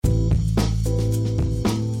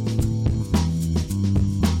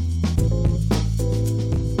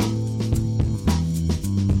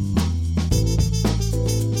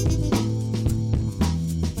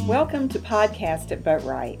Welcome to Podcast at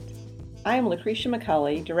Boatwright. I am Lucretia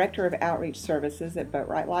McCulley, Director of Outreach Services at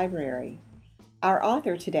Boatwright Library. Our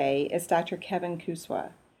author today is Dr. Kevin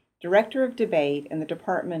Kuswa, Director of Debate in the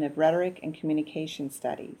Department of Rhetoric and Communication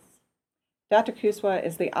Studies. Dr. Kuswa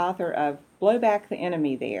is the author of Blow Back the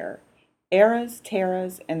Enemy There, Eras,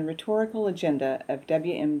 Terras, and the Rhetorical Agenda of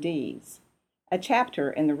WMDs, a chapter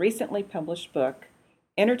in the recently published book,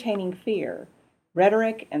 Entertaining Fear,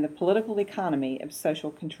 Rhetoric and the Political Economy of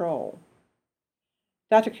Social Control.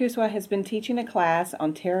 Dr. Kuswa has been teaching a class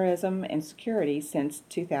on terrorism and security since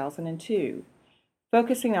 2002,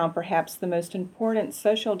 focusing on perhaps the most important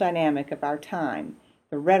social dynamic of our time,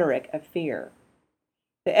 the rhetoric of fear.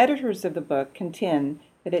 The editors of the book contend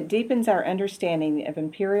that it deepens our understanding of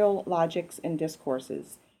imperial logics and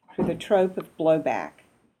discourses through the trope of blowback,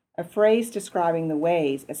 a phrase describing the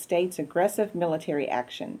ways a state's aggressive military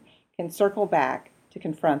action can circle back to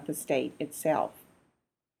confront the state itself.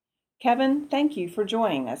 Kevin, thank you for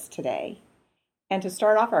joining us today. And to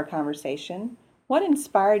start off our conversation, what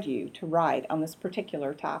inspired you to write on this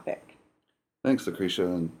particular topic? Thanks, Lucretia,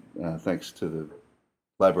 and thanks to the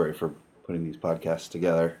library for putting these podcasts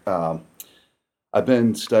together. I've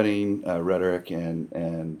been studying rhetoric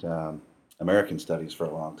and American studies for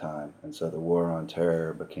a long time, and so the war on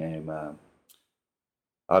terror became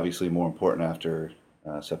obviously more important after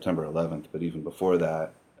September 11th, but even before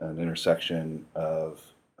that, an intersection of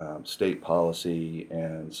state policy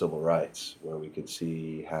and civil rights, where we could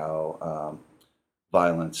see how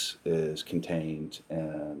violence is contained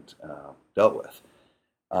and dealt with.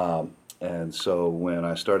 And so when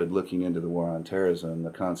I started looking into the war on terrorism, the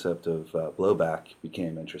concept of blowback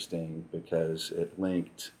became interesting because it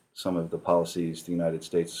linked some of the policies the United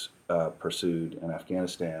States pursued in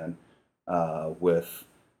Afghanistan with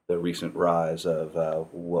the recent rise of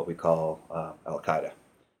what we call Al-Qaeda.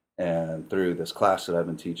 And through this class that I've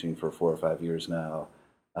been teaching for 4 or 5 years now,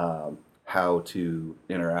 how to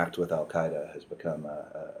interact with Al-Qaeda has become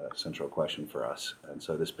a central question for us. And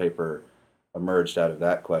so this paper emerged out of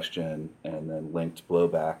that question and then linked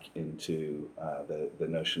blowback into the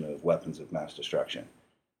notion of weapons of mass destruction.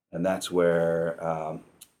 And that's where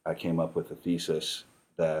I came up with the thesis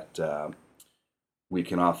that we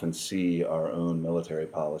can often see our own military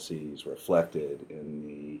policies reflected in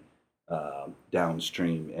the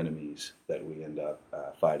downstream enemies that we end up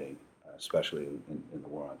fighting, especially in the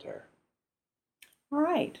war on terror. All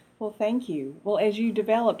right. Well, thank you. Well, as you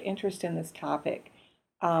developed interest in this topic,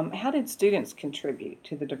 how did students contribute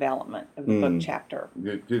to the development of the book chapter?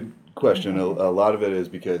 Good question. A lot of it is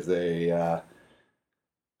because they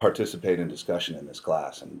participate in discussion in this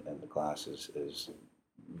class, and the class is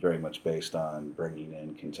very much based on bringing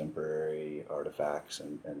in contemporary artifacts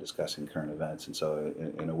and discussing current events. And so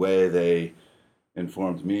in a way, they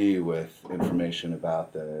informed me with information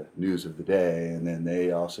about the news of the day, and then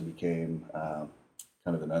they also became kind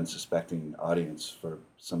of an unsuspecting audience for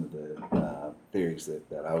some of the theories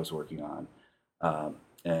that I was working on.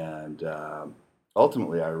 And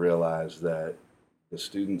ultimately, I realized that the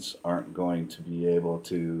students aren't going to be able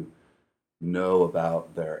to know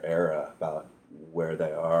about their era, about where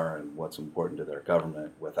they are and what's important to their government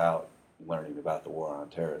without learning about the war on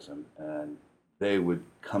terrorism. And they would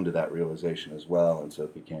come to that realization as well. And so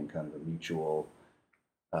it became kind of a mutual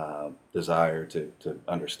desire to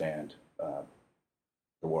understand the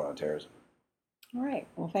war on terrorism. All right.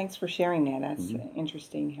 Well, thanks for sharing that. That's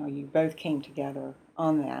interesting how you both came together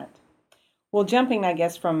on that. Well, jumping, I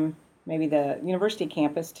guess, from maybe the university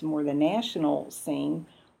campus to more the national scene,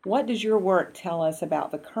 what does your work tell us about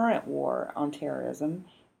the current war on terrorism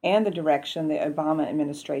and the direction the Obama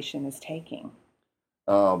administration is taking?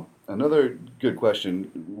 Another good question.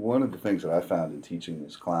 One of the things that I found in teaching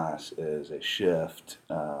this class is a shift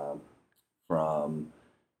from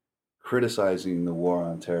criticizing the war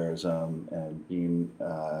on terrorism and being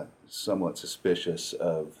somewhat suspicious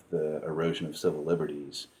of the erosion of civil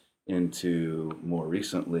liberties into more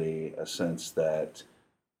recently a sense that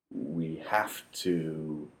we have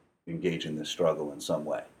to engage in this struggle in some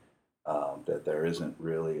way, that there isn't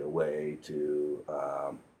really a way to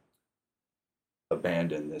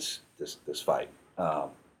abandon this fight.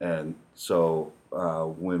 And so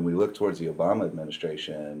when we look towards the Obama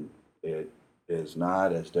administration, it is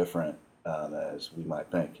not as different as we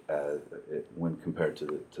might think when compared to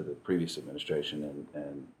the previous administration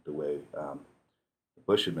and the way the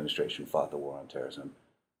Bush administration fought the war on terrorism.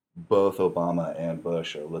 Both Obama and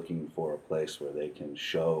Bush are looking for a place where they can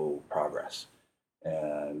show progress.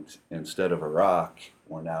 And instead of Iraq,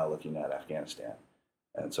 we're now looking at Afghanistan.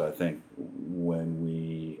 And so I think when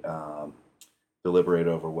we deliberate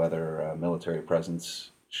over whether a military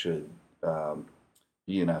presence should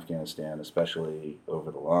be in Afghanistan, especially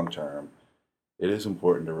over the long term, it is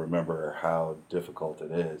important to remember how difficult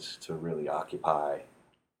it is to really occupy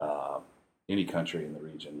uh, any country in the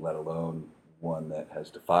region, let alone one that has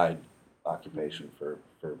defied occupation for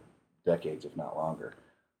decades, if not longer.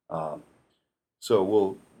 Um, so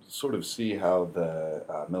we'll sort of see how the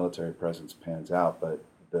military presence pans out, but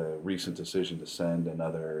the recent decision to send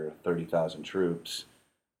another 30,000 troops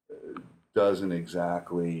doesn't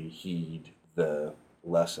exactly heed the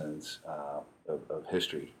lessons of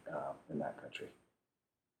history in that country,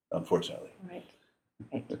 unfortunately. Right.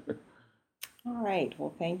 Right. All right.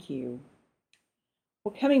 Well, thank you.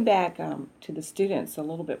 Well, coming back to the students a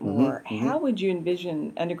little bit more, how would you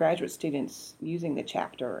envision undergraduate students using the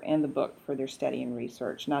chapter and the book for their study and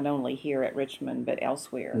research, not only here at Richmond, but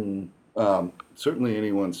elsewhere? Certainly,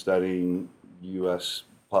 anyone studying U.S.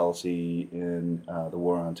 policy in the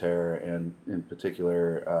War on Terror, and in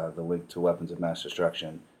particular the link to weapons of mass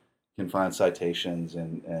destruction, can find citations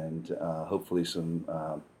and hopefully some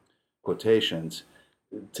quotations.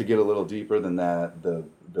 To get a little deeper than that,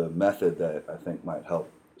 the method that I think might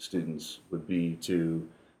help students would be to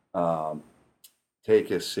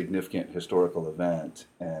take a significant historical event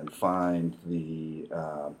and find the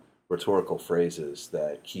rhetorical phrases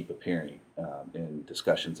that keep appearing in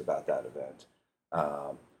discussions about that event.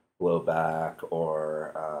 Blowback,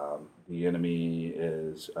 or the enemy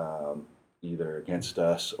is either against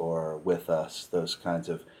us or with us, those kinds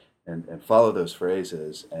of, and follow those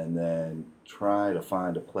phrases, and then try to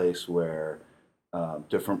find a place where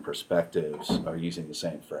different perspectives are using the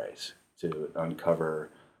same phrase to uncover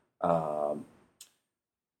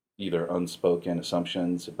either unspoken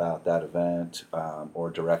assumptions about that event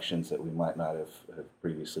or directions that we might not have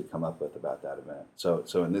previously come up with about that event.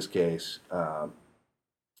 So in this case,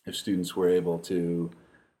 if students were able to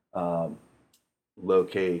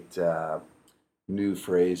locate new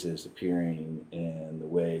phrases appearing in the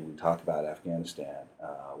way we talk about Afghanistan,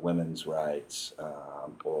 women's rights,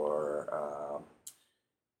 or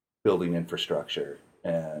building infrastructure,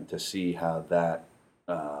 and to see how that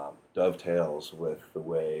dovetails with the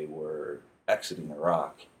way we're exiting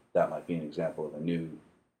Iraq, that might be an example of a new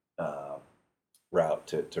route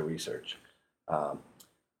to research.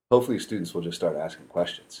 Hopefully students will just start asking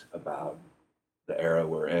questions about the era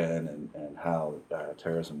we're in and how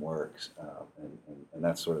terrorism works, and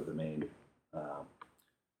that's sort of the main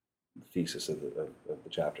thesis of the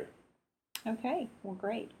chapter. Okay, well,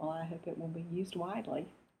 great. Well, I hope it will be used widely.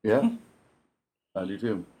 Yeah, I do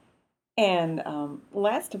too. And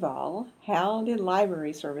last of all, how did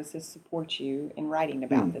library services support you in writing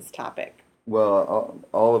about this topic? Well,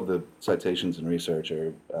 all of the citations and research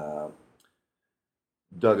are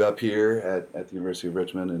dug up here at the University of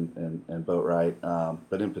Richmond and Boatwright,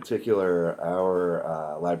 but in particular,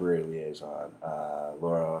 our library liaison,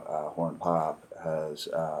 Laura Horn-Pop, has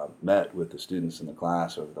met with the students in the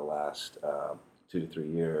class over the last 2 to 3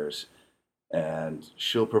 years, and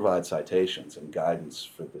she'll provide citations and guidance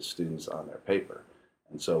for the students on their paper.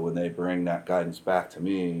 And so when they bring that guidance back to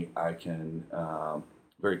me, I can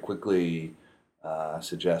very quickly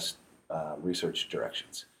suggest research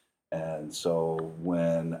directions. And so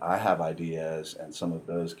when I have ideas and some of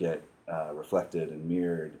those get reflected and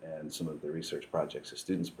mirrored in some of the research projects that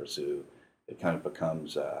students pursue, it kind of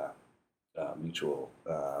becomes a mutual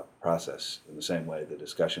process in the same way the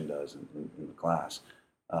discussion does in the class.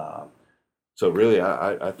 So really,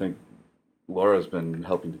 I think Laura's been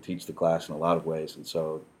helping to teach the class in a lot of ways, and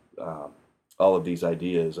so all of these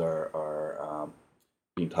ideas are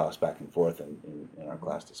being tossed back and forth in our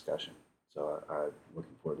class discussion. So I'm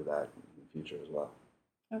looking forward to that in the future as well.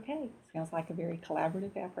 Okay, sounds like a very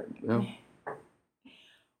collaborative effort. Yeah.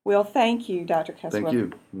 Well, thank you, Dr. Kuswa, Thank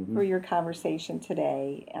you. for your conversation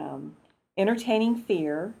today. Entertaining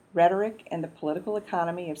Fear, Rhetoric, and the Political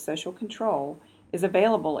Economy of Social Control is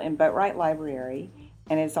available in Boatwright Library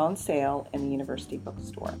and is on sale in the University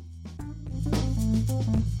Bookstore.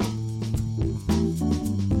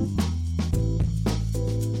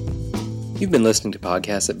 You've been listening to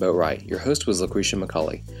Podcasts at Boatwright. Your host was Lucretia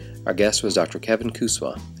McCulley. Our guest was Dr. Kevin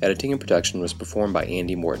Kuswa. Editing and production was performed by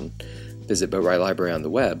Andy Morton. Visit Boatwright Library on the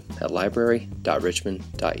web at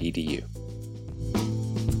library.richmond.edu.